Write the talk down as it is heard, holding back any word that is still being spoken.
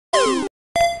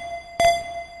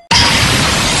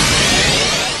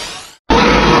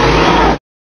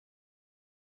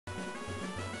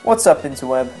What's up,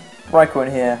 interweb?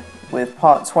 Raikkonen here with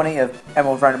part 20 of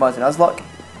Emerald's Randomizer Nuzlocke.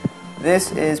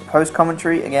 This is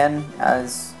post-commentary again,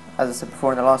 as I said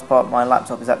before in the last part, my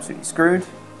laptop is absolutely screwed,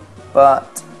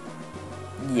 but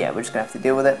yeah, we're just going to have to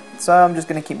deal with it. So I'm just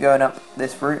going to keep going up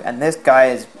this route, and this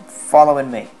guy is following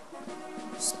me.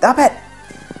 Stop it!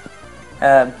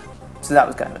 So that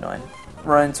was kind of annoying.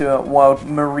 Run into a wild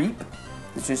Mareep,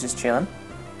 which is just chilling.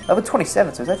 Level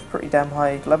 27, so it's actually pretty damn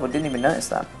high level, didn't even notice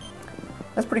that.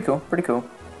 That's pretty cool, pretty cool.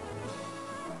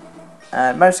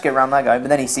 Managed to get around that guy, but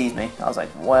then he sees me. I was like,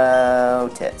 well,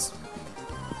 tits.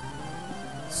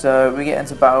 So we get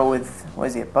into battle with, what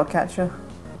is he, a bug catcher?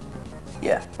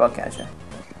 Yeah, bug catcher.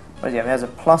 What does he have? He has a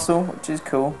Plusle, which is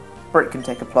cool. Brick can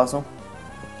take a Plusle.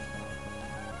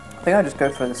 I think I just go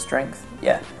for the strength.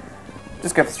 Yeah,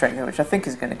 just go for the strength, which I think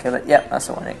is going to kill it. Yep, that's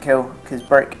the one it kill, because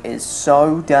Brick is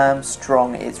so damn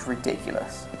strong, it's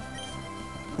ridiculous.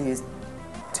 He is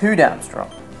too damn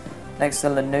strong. Next to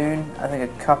Lanoon, I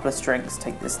think a couple of strengths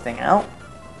take this thing out.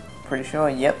 Pretty sure,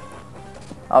 yep.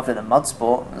 After the Mud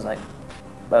Sport, I was like,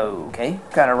 okay,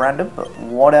 kind of random, but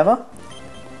whatever.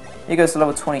 He goes to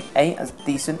level 28, that's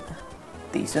decent.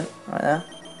 Decent, right there.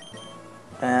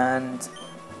 And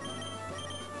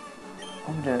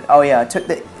what am I doing? Oh yeah, I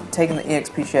taking the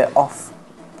EXP share off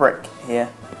Brick here.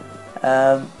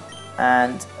 And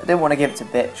I didn't want to give it to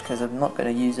Bitch because I'm not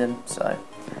going to use him, so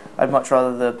I'd much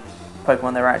rather the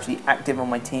Pokemon that are actually active on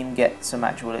my team get some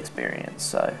actual experience,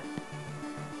 so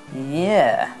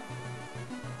yeah.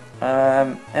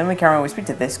 And we carry on, we speak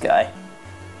to this guy.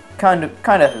 Kind of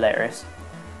hilarious.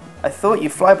 I thought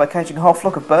you'd fly by catching a whole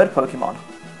flock of bird Pokemon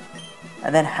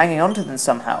and then hanging on to them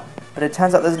somehow, but it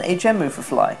turns out there's an HM move for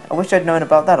fly. I wish I'd known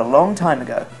about that a long time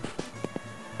ago.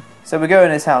 So we go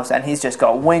in his house and he's just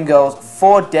got Wingulls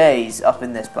for days up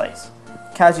in this place.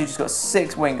 Kazu just got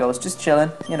 6 Wingulls just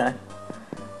chilling, you know.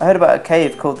 I heard about a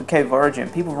cave called the Cave of Origin.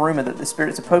 People rumour that the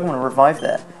spirits of Pokemon are revived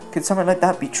there. Could something like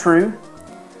that be true?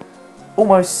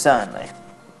 Almost certainly.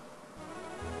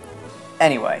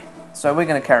 Anyway, so we're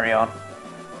going to carry on.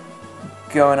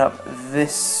 Going up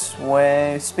this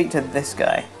way. Speak to this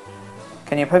guy.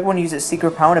 Can your Pokemon use its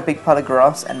secret power in a big pile of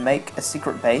grass and make a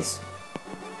secret base?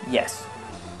 Yes.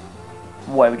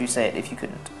 Why would you say it if you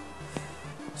couldn't?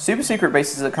 Super secret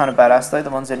bases are kind of badass though, the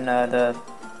ones in the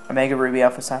Omega Ruby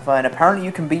Alpha Sapphire, and apparently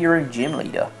you can be your own gym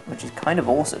leader, which is kind of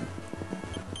awesome.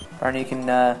 Apparently you can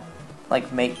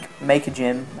like make a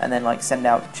gym and then like send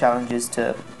out challenges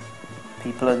to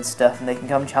people and stuff, and they can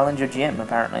come challenge your gym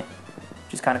apparently,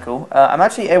 which is kind of cool. I'm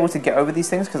actually able to get over these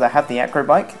things because I have the Acro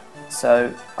Bike,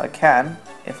 so I can,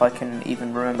 if I can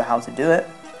even remember how to do it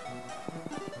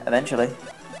eventually.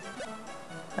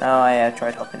 Oh yeah, I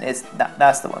tried hopping.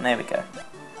 That's the one. There we go.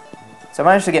 So I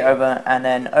managed to get over, and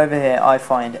then over here I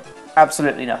find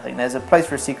absolutely nothing. There's a place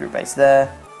for a secret base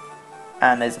there,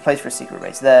 and there's a place for a secret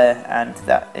base there, and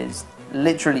that is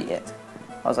literally it.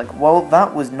 I was like, well,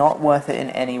 that was not worth it in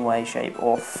any way, shape,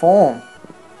 or form.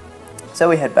 So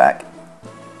we head back,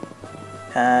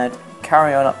 and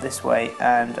carry on up this way,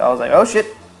 and I was like, oh shit,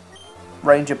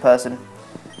 ranger person.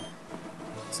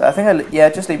 So I think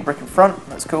just leave Brick in front,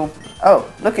 that's cool. Oh,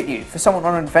 look at you, for someone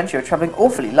on an adventure you're travelling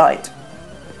awfully light.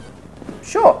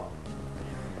 Sure.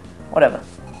 Whatever.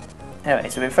 Anyway,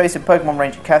 so we're facing Pokemon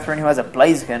Ranger Catherine, who has a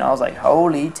Blaziken. I was like,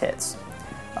 holy tits.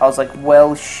 I was like,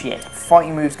 well, shit.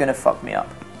 Fighting move's gonna fuck me up.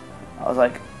 I was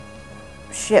like,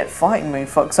 shit, fighting move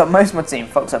fucks up most of my team.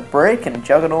 Fucks up Brick and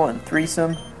Juggernaut and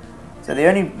Threesome. So the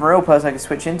only real person I can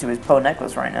switch into is Pearl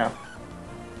Necklace right now.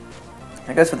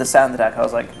 It goes for the Sound Attack. I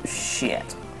was like,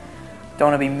 shit.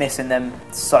 Don't want to be missing them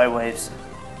Psywaves.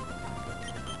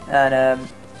 And,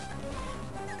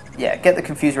 yeah, get the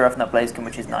Confuser off that Blaziken,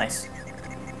 which is nice.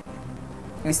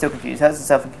 He's still confused, has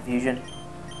himself in confusion.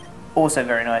 Also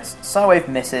very nice. Psywave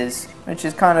misses, which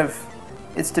is kind of,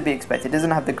 it's to be expected. It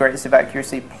doesn't have the greatest of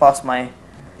accuracy, plus my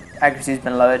accuracy has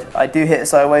been lowered. I do hit a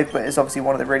Psywave, but it's obviously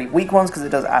one of the really weak ones because it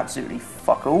does absolutely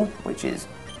fuck all, which is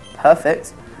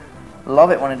perfect.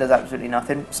 Love it when it does absolutely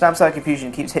nothing. Snapside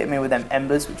Confusion keeps hitting me with them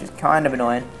Embers, which is kind of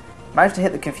annoying. Managed to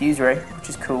hit the Confuse Ray, which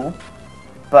is cool.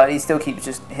 But he still keeps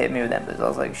just hitting me with Embers. I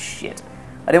was like, shit.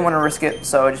 I didn't want to risk it,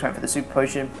 so I just went for the Super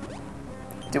Potion.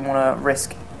 Didn't want to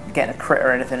risk getting a crit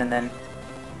or anything, and then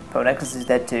Pearl Necklace is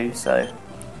dead too, so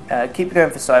keep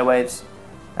going for Psywaves.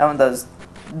 That one does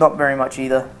not very much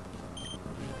either.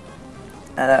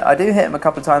 And I do hit him a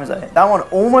couple of times though. That one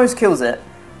almost kills it.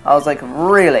 I was like,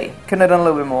 really? Couldn't have done a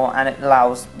little bit more, and it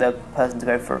allows the person to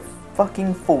go for a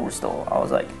fucking full restore. I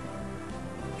was like,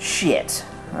 shit.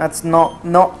 That's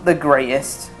not the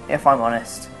greatest, if I'm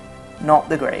honest. Not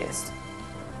the greatest.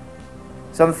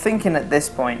 So I'm thinking at this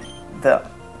point that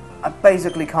I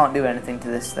basically can't do anything to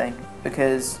this thing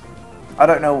because I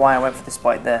don't know why I went for the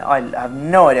spike there. I have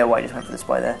no idea why I just went for the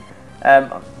spike there.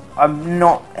 I'm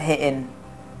not hitting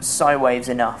Psywaves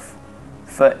enough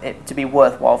for it to be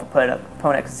worthwhile for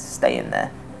Ponex to stay in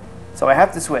there. So I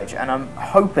have to switch, and I'm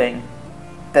hoping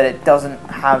that it doesn't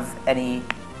have any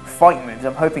fighting moves.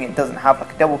 I'm hoping it doesn't have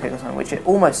like a double kick or something, which it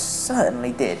almost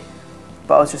certainly did.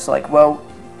 But I was just like, well,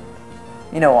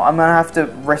 you know what, I'm going to have to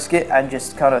risk it and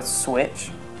just kind of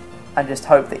switch and just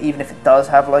hope that even if it does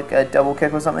have like a double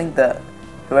kick or something, that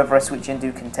whoever I switch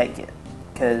into can take it.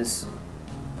 Because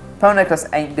Ponex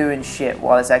ain't doing shit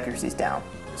while its accuracy is down.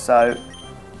 So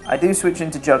I do switch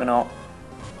into Juggernaut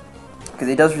because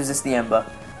it does resist the Ember.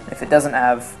 If it doesn't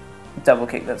have double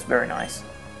kick, that's very nice.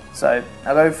 So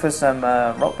I'll go for some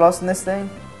Rock Blast in this thing.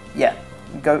 Yeah,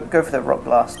 go for the Rock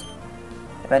Blast.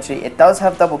 Eventually, it does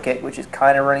have double kick, which is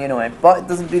kind of really annoying, but it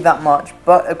doesn't do that much.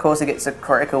 But of course, it gets a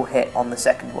critical hit on the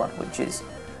second one, which is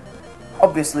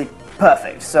obviously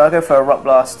perfect. So I go for a Rock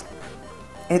Blast.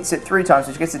 Hits it 3 times,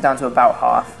 which gets it down to about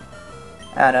half.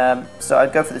 And so I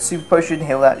go for the Super Potion,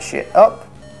 heal that shit up.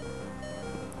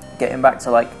 Get him back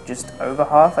to like just over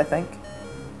half, I think.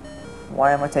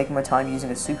 Why am I taking my time using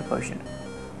a Super Potion?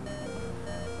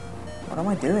 What am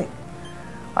I doing?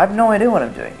 I have no idea what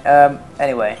I'm doing.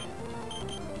 Anyway.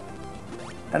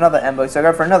 Another Embo, so I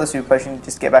go for another Super Potion,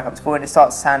 just get back up to full, and it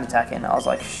starts sand attacking. I was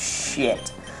like,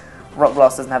 shit. Rock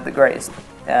Blast doesn't have the greatest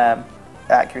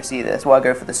accuracy there, so I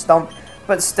go for the Stomp,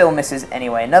 but still misses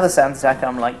anyway. Another sand attack, and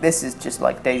I'm like, this is just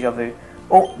like deja vu.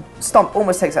 Oh, Stomp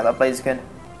almost takes out that Blaziken,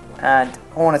 and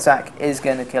Horn Attack is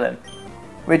going to kill him,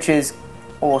 which is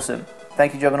awesome.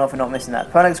 Thank you, Juggernaut, for not missing that.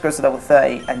 Ponex goes to level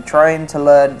 30, and trying to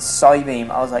learn Psybeam,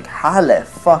 I was like,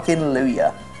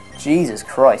 hallelujah. Jesus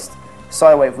Christ.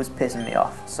 Psywave was pissing me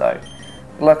off, so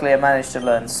luckily I managed to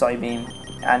learn Psybeam,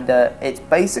 and it's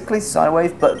basically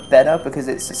Psywave but better because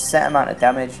it's a set amount of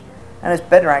damage and it's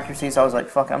better accuracy, so I was like,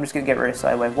 fuck it, I'm just going to get rid of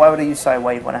Psywave. Why would I use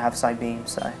Psywave when I have Psybeam?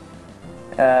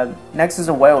 So next is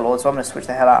a Whale Lord, so I'm going to switch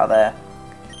the hell out of there.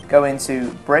 Go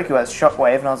into Brick, who has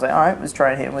Shockwave, and I was like, alright, let's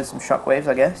try and hit him with some Shockwaves,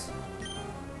 I guess.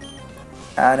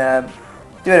 And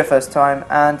do it the first time,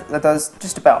 and that does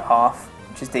just about half,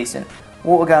 which is decent.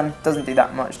 Water Gun doesn't do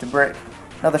that much to Brick.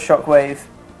 Another Shockwave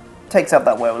takes out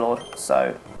that Whale Lord,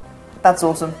 so that's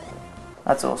awesome.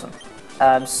 That's awesome.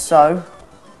 So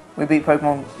we beat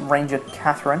Pokemon Ranger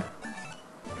Catherine,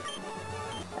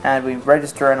 and we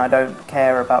register, and I don't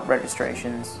care about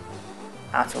registrations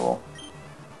at all.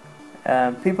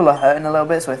 People are hurting a little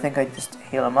bit, so I think I just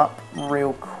heal them up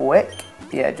real quick.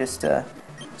 Yeah, just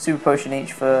Super Potion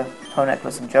each for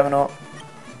Ponex and Juggernaut.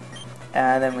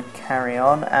 And then we carry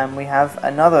on, and we have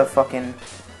another fucking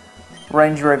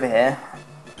Ranger over here.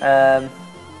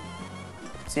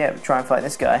 So yeah, we try and fight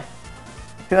this guy.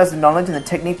 Who has the knowledge and the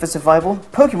technique for survival?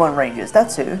 Pokemon Rangers,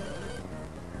 that's who.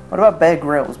 What about Bear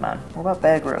Grylls, man? What about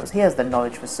Bear Grylls? He has the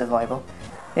knowledge for survival.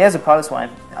 He has a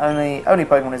Piloswine. Only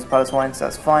Pokemon is a Piloswine, so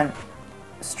that's fine.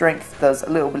 Strength does a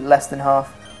little bit less than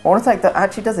half. Horn Attack that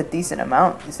actually does a decent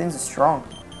amount. These things are strong.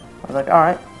 I was like,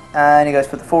 alright. And he goes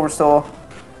for the full restore.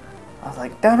 I was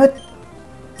like, damn it.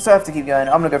 So I have to keep going.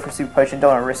 I'm going to go for a Super Potion.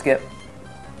 Don't want to risk it.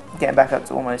 Getting back up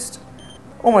to almost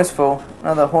full.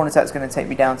 Another Horn Attack's going to take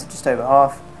me down to just over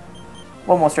half.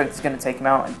 One more Strength is going to take him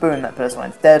out. And boom, that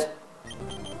Piloswine's dead.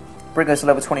 Brick goes to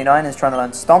level 29 and is trying to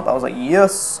learn Stomp. I was like,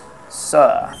 yes,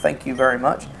 sir. Thank you very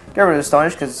much. Get rid of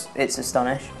Astonish because it's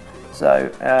Astonish.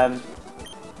 So,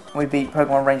 we beat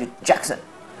Pokemon Ranger Jackson.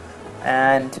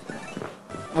 And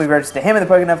we register him in the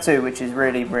Pokénav too, which is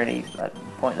really, really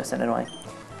pointless and annoying.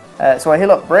 So I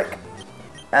heal up Brick,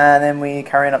 and then we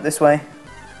carry on up this way.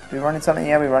 Do we run into something?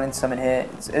 Yeah, we run into something here.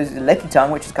 It's a Lecky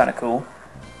Tongue, which is kind of cool.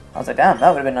 I was like, damn, that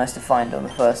would have been nice to find on the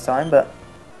first time, but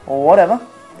whatever.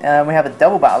 We have a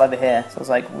double battle over here, so I was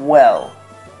like, well,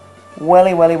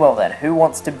 welly well then. Who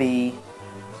wants to be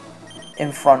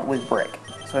in front with Brick?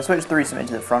 So I switched Threesome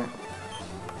into the front,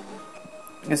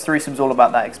 because Threesome's all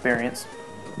about that experience.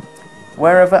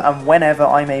 Wherever and whenever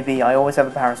I may be, I always have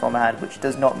a Parasol in my hand, which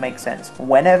does not make sense.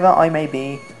 Whenever I may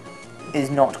be is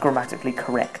not grammatically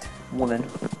correct, woman.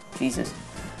 Jesus.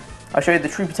 I'll show you the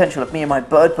true potential of me and my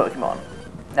bird Pokemon.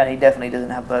 And he definitely doesn't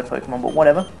have bird Pokemon, but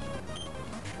whatever.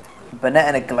 Banette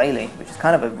and a Glalie, which is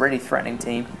kind of a really threatening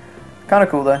team. Kind of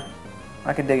cool though.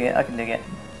 I can dig it, I can dig it.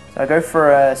 So I go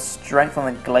for a Strength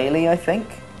on the Glalie, I think.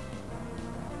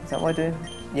 Is that what I do?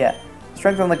 Yeah.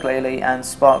 Strength on the Glalie and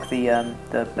Spark the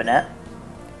Banette.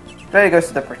 Glalie goes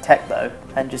to the Protect though,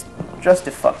 and just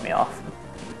to fuck me off.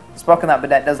 Spark on that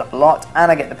Banette does a lot, and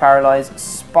I get the Paralyze.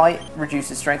 Spite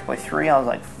reduces Strength by 3. I was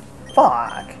like,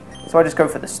 fuck. So I just go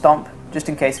for the Stomp, just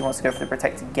in case he wants to go for the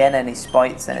Protect again and he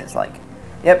spites, and it's like,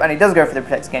 yep, and he does go for the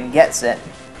Protect again, gets it,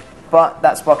 but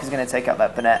that Spark is going to take out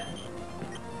that Banette.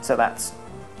 So that's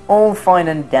all fine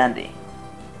and dandy.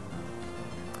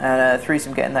 And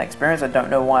Threesome getting that experience. I don't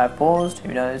know why I paused,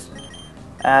 who knows.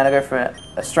 And I go for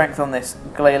a Strength on this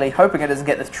Glalie, hoping it doesn't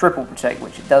get the triple Protect,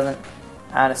 which it doesn't.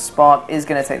 And a Spark is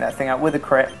going to take that thing out with a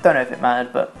crit. Don't know if it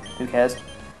mattered, but who cares.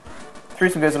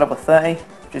 Threesome goes to level 30,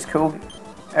 which is cool.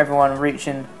 Everyone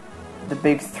reaching the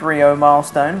big 3-0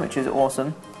 milestone, which is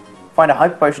awesome. Find a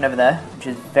Hyper Potion over there, which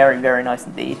is very, very nice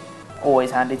indeed.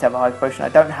 Always handy to have a Hyper Potion. I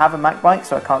don't have a Mac Bike,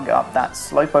 so I can't get up that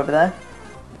slope over there.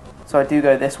 So I do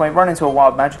go this way. Run into a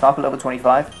Wild Magikarp at level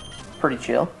 25. Pretty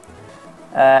chill.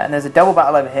 And there's a double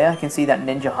battle over here. I can see that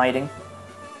Ninja hiding.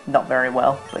 Not very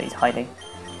well, but he's hiding.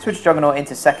 Switch Juggernaut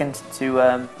into second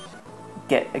to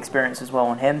get experience as well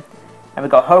on him. And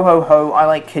we've got Ho Ho Ho, I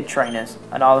like kid trainers.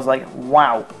 And I was like,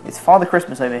 wow, it's Father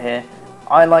Christmas over here.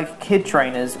 I like kid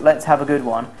trainers, let's have a good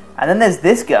one. And then there's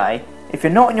this guy. If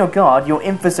you're not on your guard, you're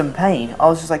in for some pain. I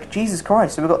was just like, Jesus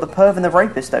Christ, so we've got the perv and the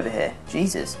rapist over here.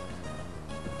 Jesus.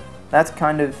 That's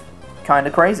kind of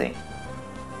crazy.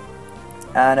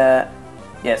 And,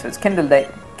 yeah, so it's Kindle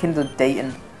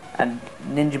Dayton and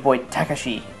Ninja Boy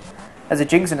Takashi. There's a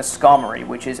Jinx and a Skarmory,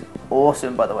 which is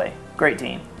awesome, by the way. Great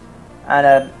team.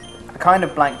 And, I kind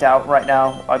of blanked out right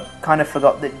now. I kind of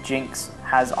forgot that Jinx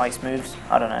has ice moves.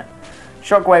 I don't know.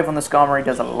 Shockwave on the Skarmory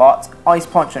does a lot. Ice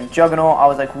Punch on Juggernaut. I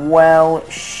was like, well,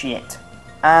 shit.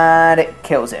 And it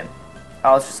kills him.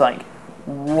 I was just like,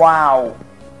 wow.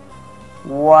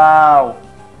 Wow.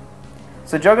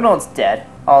 So Juggernaut's dead.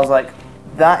 I was like,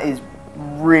 that is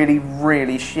really,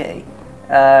 really shitty.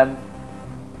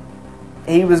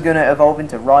 He was going to evolve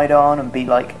into Rhydon and be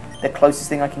like the closest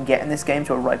thing I can get in this game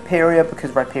to a Rhyperior, because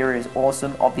Rhyperior is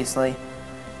awesome, obviously.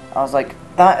 I was like,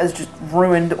 that has just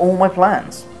ruined all my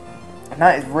plans. And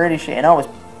that is really shit, and I was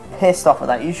pissed off at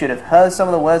that. You should have heard some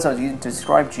of the words I was using to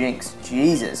describe Jinx.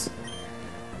 Jesus.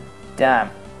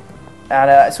 Damn. And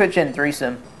I switch in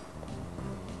Threesome.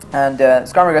 And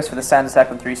Skarmory goes for the Sand Attack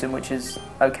on Threesome, which is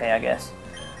okay, I guess.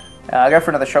 I go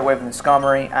for another Shockwave on the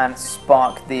Skarmory and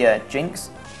Spark the Jinx.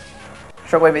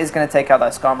 Shockwave is going to take out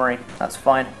that Skarmory, that's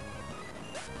fine.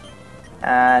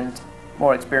 And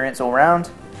more experience all around.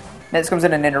 Next comes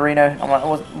in a Nidorino. I'm like,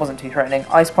 it wasn't too threatening.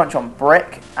 Ice Punch on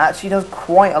Brick actually does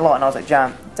quite a lot, and I was like,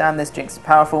 damn, this Jinx is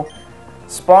powerful.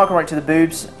 Spark right to the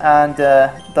boobs and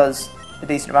does a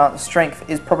decent amount. Strength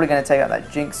is probably going to take out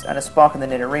that Jinx, and a Spark on the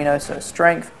Nidorino. So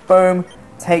Strength, boom,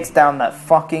 takes down that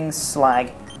fucking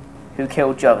slag who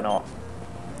killed Juggernaut.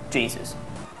 Jesus.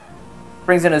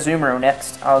 Brings in a Azumarill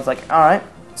next. I was like, alright.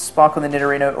 Spark on the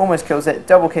Nidorino almost kills it.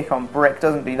 Double kick on Brick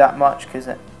doesn't do that much because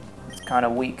it's kind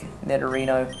of weak.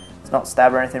 Nidorino, it's not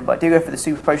stab or anything, but I do go for the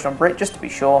Super Potion on Brick just to be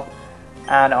sure.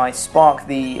 And I Spark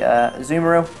the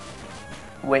Azumarill,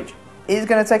 which is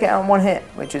going to take it out in one hit,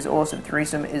 which is awesome.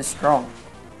 Threesome is strong.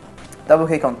 Double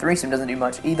kick on Threesome doesn't do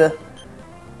much either.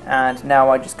 And now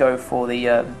I just go for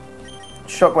the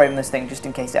Shockwave on this thing just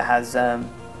in case it has,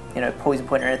 you know, Poison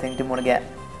Point or anything. Didn't want to get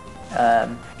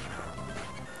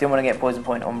Poison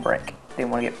Point on Brick. Didn't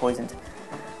want to get poisoned.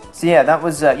 So yeah, that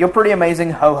was, you're pretty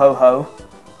amazing, ho ho ho.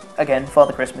 Again,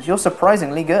 Father Christmas, you're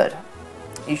surprisingly good.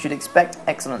 You should expect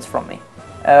excellence from me.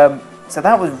 So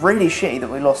that was really shitty that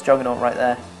we lost Juggernaut right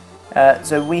there.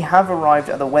 So we have arrived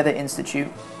at the Weather Institute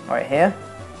right here.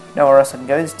 Nowhere else I can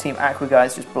go. This Team Aqua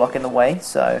guy's just blocking the way,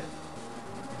 so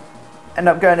end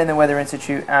up going in the Weather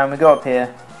Institute, and we go up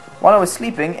here. While I was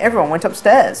sleeping, everyone went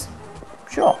upstairs.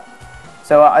 Sure.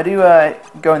 So I do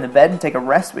go in the bed and take a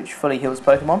rest, which fully heals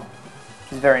Pokemon,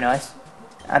 which is very nice.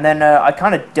 And then I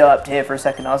kind of derped here for a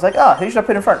second. I was like, who should I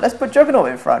put in front? Let's put Juggernaut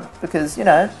in front, because, you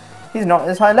know, he's not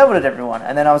as high level as everyone.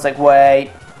 And then I was like,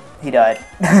 wait, he died.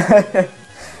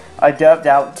 I derped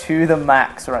out to the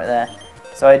max right there.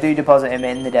 So I do deposit him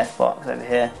in the death box over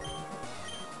here.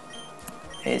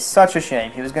 It's such a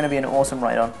shame. He was going to be an awesome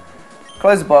Rhydon.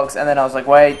 Close the box, and then I was like,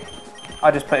 wait,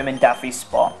 I just put him in Daffy's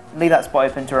spot. Leave that spot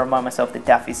open to remind myself that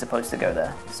Daffy's supposed to go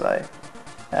there. So,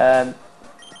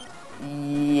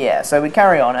 yeah, so we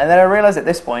carry on. And then I realize at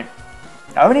this point,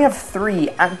 I only have 3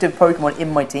 active Pokemon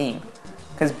in my team.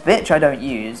 Because Bitch I don't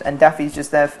use, and Daffy's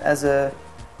just there as an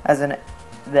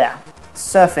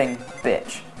surfing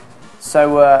bitch.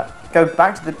 So, go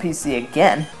back to the PC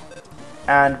again,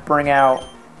 and bring out,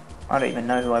 I don't even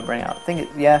know who I bring out. I think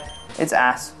it's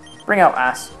Ass. Bring out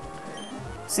Ass.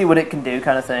 See what it can do,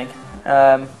 kind of thing.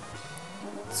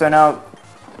 So now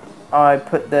I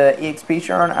put the EXP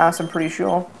share on Ass, I'm pretty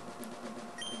sure.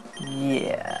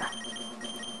 Yeah.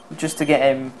 Just to get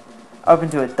him up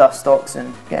into a Dustox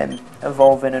and get him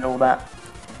evolving and all that.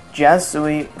 jazz. So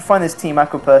we find this Team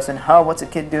Aqua person. Huh, what's a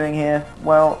kid doing here?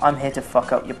 Well, I'm here to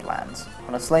fuck up your plans,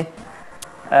 honestly.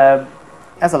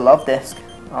 As a love disc,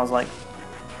 I was like,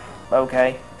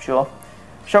 okay, sure.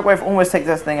 Shockwave almost takes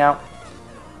this thing out.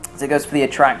 As it goes for the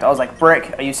attract, I was like,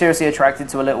 Brick, are you seriously attracted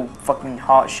to a little fucking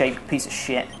heart-shaped piece of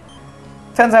shit?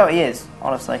 Turns out he is,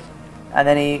 honestly. And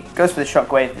then he goes for the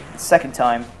Shockwave the second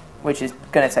time, which is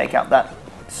going to take out that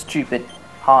stupid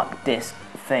heart disc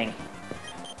thing.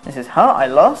 He says, huh, I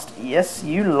lost? Yes,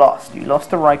 you lost. You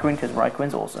lost to Raikou because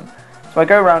Raikou's awesome. So I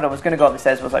go around, I was going to go up the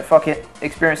stairs, but I was like, fuck it,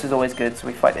 experience is always good, so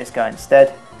we fight this guy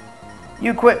instead.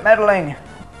 You quit meddling!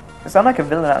 I sound like a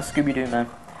villain out of Scooby-Doo,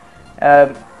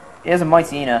 man. He has a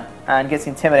Mighty Ina, and gets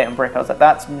intimidated on Brick. I was like,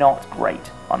 that's not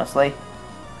great, honestly.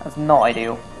 That's not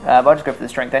ideal. But I'll just go for the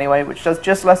strength anyway, which does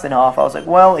just less than half. I was like,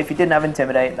 well, if he didn't have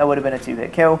Intimidate, that would have been a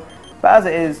 2-hit kill. But as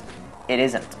it is, it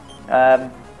isn't.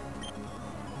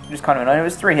 Just kind of annoying. It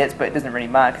was 3 hits, but it doesn't really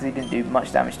matter because he didn't do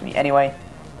much damage to me anyway.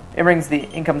 In comes the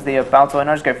Baltoy, and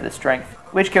I just go for the strength,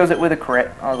 which kills it with a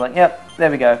crit. I was like, yep, there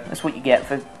we go. That's what you get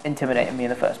for intimidating me in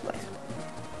the first place.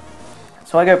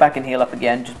 So I go back and heal up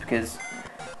again, just because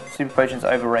Super Potion's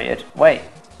overrated. Wait.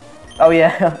 Oh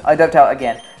yeah, I doped out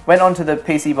again. Went onto the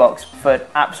PC box for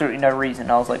absolutely no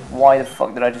reason. I was like, why the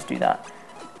fuck did I just do that?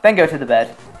 Then go to the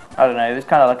bed. I don't know, it was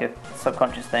kind of like a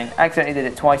subconscious thing. Accidentally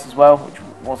did it twice as well, which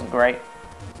wasn't great.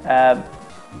 Go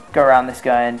around this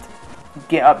guy and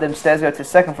get up them stairs, go to the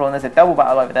second floor, and there's a double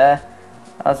battle over there.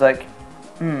 I was like,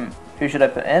 who should I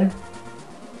put in?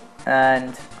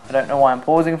 And I don't know why I'm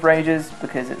pausing for ages,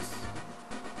 because it's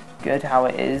good how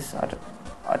it is. I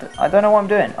don't know what I'm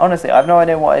doing. Honestly, I have no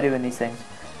idea what I do in these things.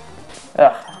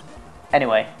 Ugh.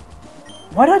 Anyway.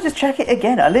 Why did I just check it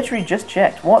again? I literally just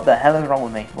checked. What the hell is wrong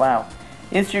with me? Wow.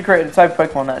 The Institute created a type of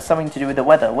Pokemon that has something to do with the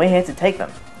weather. We're here to take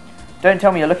them. Don't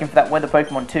tell me you're looking for that weather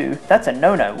Pokemon too. That's a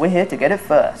no-no. We're here to get it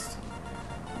first.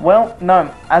 Well,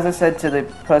 no. As I said to the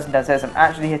person downstairs, I'm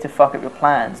actually here to fuck up your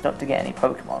plans, not to get any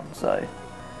Pokemon. So,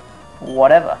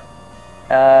 whatever.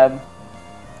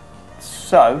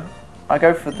 So, I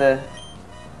go for the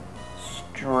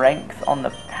strength on the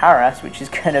Paras, which is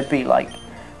going to be like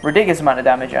ridiculous amount of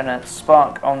damage, and a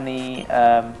spark on the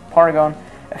Porygon.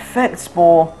 Effect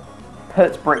Spore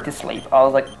puts Brick to sleep. I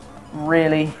was like,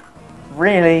 really?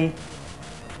 Really?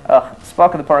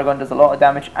 Spark on the Porygon does a lot of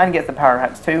damage and gets the Power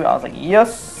Hacks too. I was like,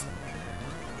 yes!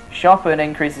 Sharpen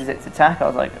increases its attack. I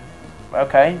was like,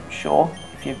 okay, sure,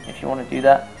 if you want to do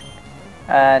that.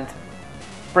 And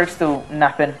Brick's still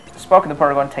napping. Spark on the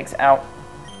Porygon takes it out.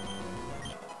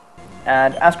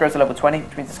 And Astro's a level 20,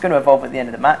 which means it's going to evolve at the end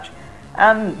of the match.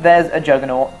 And there's a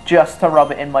Juggernaut, just to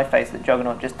rub it in my face that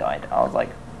Juggernaut just died. I was like,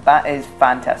 that is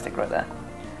fantastic right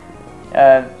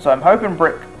there. So I'm hoping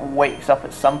Brick wakes up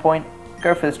at some point.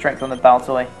 Go for the strength on the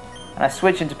Baltoy. And I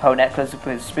switch into Poe Necklace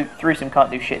because Threesome can't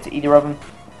do shit to either of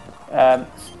them.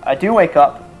 I do wake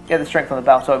up, get the strength on the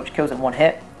Baltoy, which kills it in 1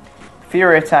 hit.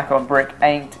 Fury attack on Brick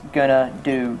ain't gonna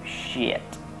do shit.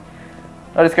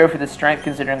 I'll just go for the strength,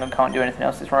 considering I can't do anything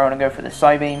else this round, and go for the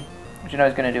Psybeam, which I know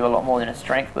is going to do a lot more than a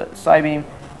strength, but Psybeam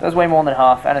does way more than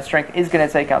half, and a strength is going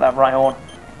to take out that Rhyhorn,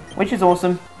 which is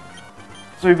awesome.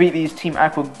 So we beat these Team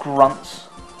Aqua grunts.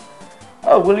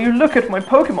 Oh, will you look at my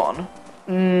Pokemon?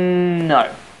 No.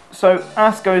 So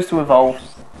Ass goes to evolve,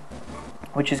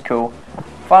 which is cool.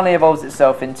 Finally evolves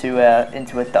itself into a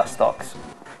Dustox,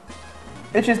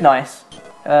 which is nice.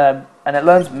 And it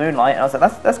learns Moonlight, and I was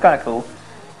like, that's kind of cool.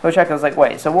 So I checked, I was like,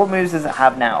 wait, so what moves does it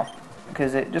have now?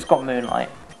 Because it just got Moonlight.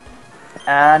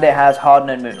 And it has Harden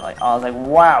and Moonlight. I was like,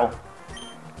 wow.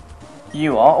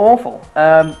 You are awful.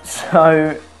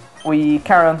 So we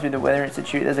carry on through the Weather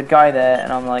Institute. There's a guy there,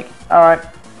 and I'm like, alright.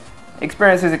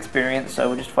 Experience is experience, so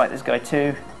we'll just fight this guy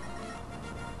too.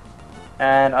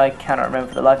 And I cannot remember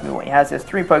for the life of me what he has. There's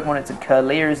 3 Pokemon. It's a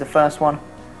Curlier is the first one.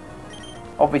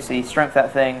 Obviously, strength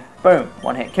that thing. Boom.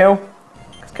 1-hit kill.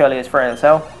 Because Curlier is frail as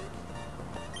hell.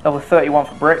 Level 31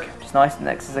 for Brick, which is nice.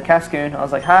 Next is a Cascoon. I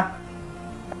was like, ha!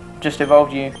 Just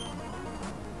evolved you.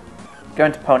 Go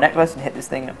into Pearl Necklace and hit this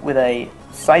thing with a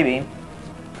Psybeam.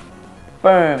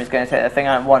 Boom! It's going to take that thing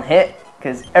out in 1 hit,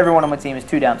 because everyone on my team is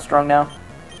 2 down strong now.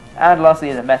 And lastly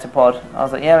is a Metapod. I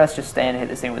was like, yeah, let's just stay and hit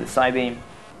this thing with a Psybeam.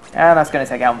 And that's going to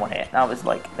take out in 1 hit. That was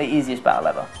like the easiest battle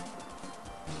ever.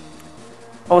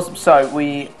 Awesome, so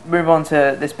we move on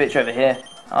to this bitch over here.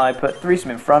 I put Threesome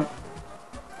in front.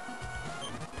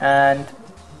 And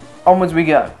onwards we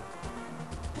go.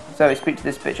 So we speak to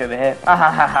this bitch over here. Ah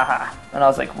ha ha ha ha. And I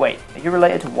was like, wait, are you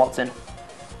related to Watson?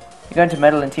 You're going to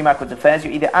meddle in Team Aqua's affairs.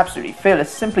 You're either absolutely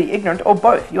fearless, simply ignorant, or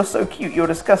both. You're so cute, you're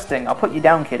disgusting. I'll put you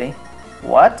down, kitty.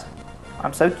 What?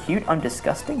 I'm so cute, I'm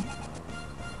disgusting?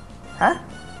 Huh?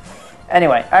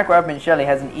 Anyway, Aqua Admin Shelly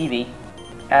has an Eevee,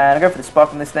 and I go for the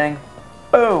spark on this thing.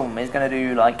 Boom! It's going to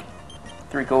do like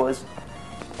 3/4.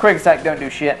 Quick attack, don't do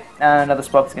shit, and another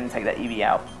spark is going to take that Eevee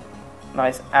out.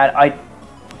 Nice, and I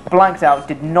blanked out,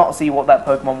 did not see what that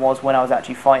Pokemon was when I was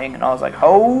actually fighting, and I was like,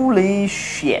 holy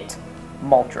shit,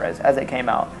 Moltres, as it came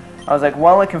out. I was like,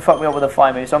 well, it can fuck me up with a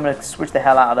fire move, so I'm going to switch the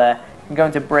hell out of there. I'm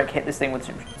going to Brick, hit this thing with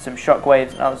some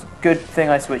shockwaves, and that was a good thing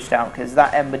I switched out, because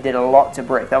that Ember did a lot to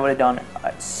Brick. That would have done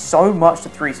so much to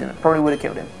 3-Sin, it probably would have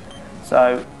killed him.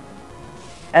 So,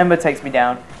 Ember takes me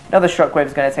down. Another shockwave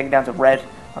is going to take it down to Red.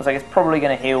 I was like, it's probably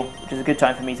going to heal, which is a good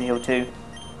time for me to heal too.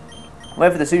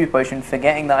 Went for the Super Potion,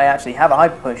 forgetting that I actually have a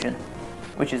Hyper Potion,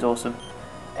 which is awesome.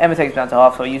 Ember takes me down to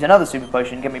half, so I use another Super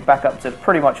Potion, get me back up to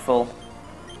pretty much full.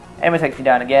 Ember takes me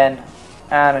down again,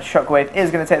 and a Shockwave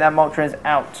is going to take that Moltres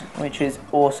out, which is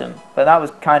awesome. But that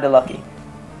was kind of lucky.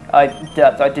 I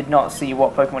did not see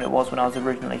what Pokemon it was when I was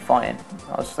originally fighting.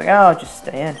 I was just like, oh, I'll just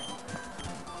stay in.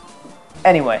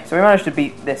 Anyway, so we managed to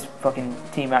beat this fucking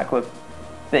Team Aqua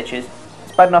bitches.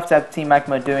 It's bad enough to have Team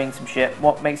Magma doing some shit.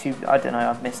 What makes you... I don't know,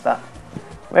 I've missed that.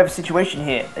 We have a situation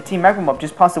here. A Team Magma mob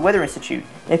just passed the Weather Institute.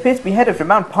 They appear to be headed for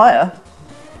Mount Pyre.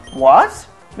 What?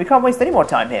 We can't waste any more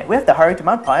time here. We have to hurry to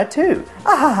Mount Pyre too.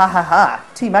 Ah ha ha ha ha.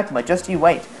 Team Magma, just you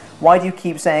wait. Why do you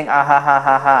keep saying ah ha ha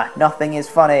ha ha? Nothing is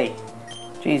funny.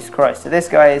 Jesus Christ. So this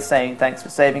guy is saying thanks for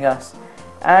saving us.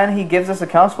 And he gives us a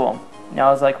cast form. Now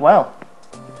I was like, well,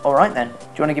 alright then. Do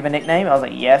you want to give a nickname? I was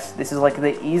like, yes. This is like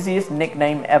the easiest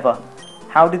nickname ever.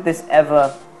 How did this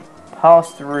ever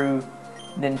pass through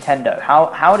Nintendo?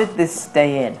 How did this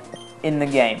stay in the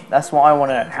game? That's what I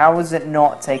want to know. How was it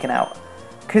not taken out?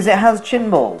 Because it has chin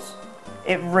balls.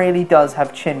 It really does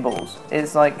have chin balls.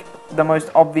 It's like the most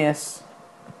obvious,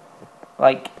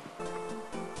 like,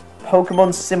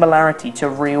 Pokemon similarity to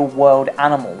real world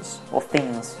animals or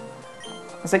things.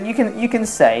 It's like you can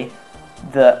say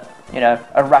that, you know,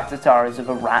 a Rattata is of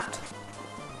a rat,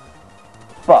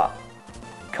 but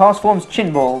Castform's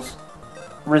chin balls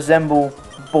resemble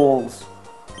balls.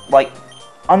 Like,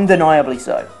 undeniably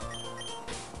so.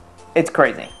 It's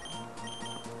crazy.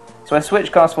 So I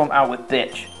switched Castform out with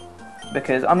Bitch,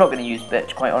 because I'm not going to use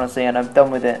Bitch, quite honestly, and I'm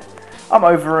done with it. I'm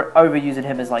over using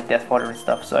him as like Death Fodder and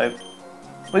stuff, so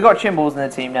we got Chimballs in the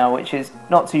team now, which is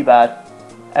not too bad.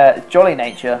 Jolly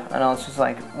Nature, and I was just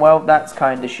like, well, that's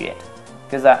kind of shit,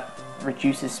 because that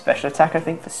reduces special attack, I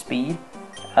think, for speed.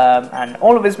 And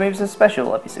all of his moves are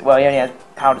special, obviously. Well, he only has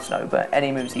Powder Snow, but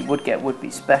any moves he would get would be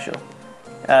special.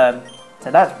 So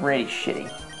that's really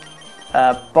shitty.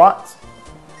 But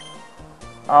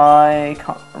I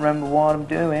can't remember what I'm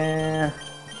doing.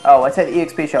 Oh, I take the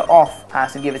EXP shot off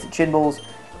and give it to Chinballs,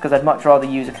 because I'd much rather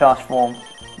use a cast form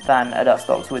than a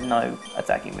Dustox with no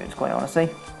attacking moves, quite honestly.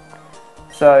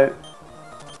 So,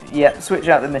 yeah, switch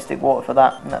out the Mystic Water for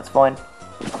that, and that's fine.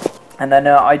 And then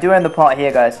I do end the part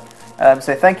here, guys.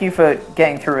 So thank you for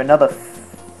getting through another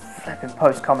flipping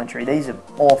post-commentary. These are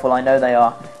awful, I know they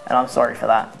are, and I'm sorry for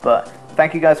that. But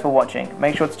thank you guys for watching.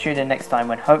 Make sure to tune in next time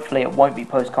when hopefully it won't be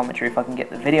post-commentary if I can get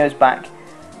the videos back.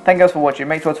 Thank you guys for watching.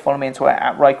 Make sure to follow me on Twitter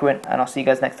at Ryquin, and I'll see you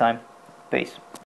guys next time. Peace.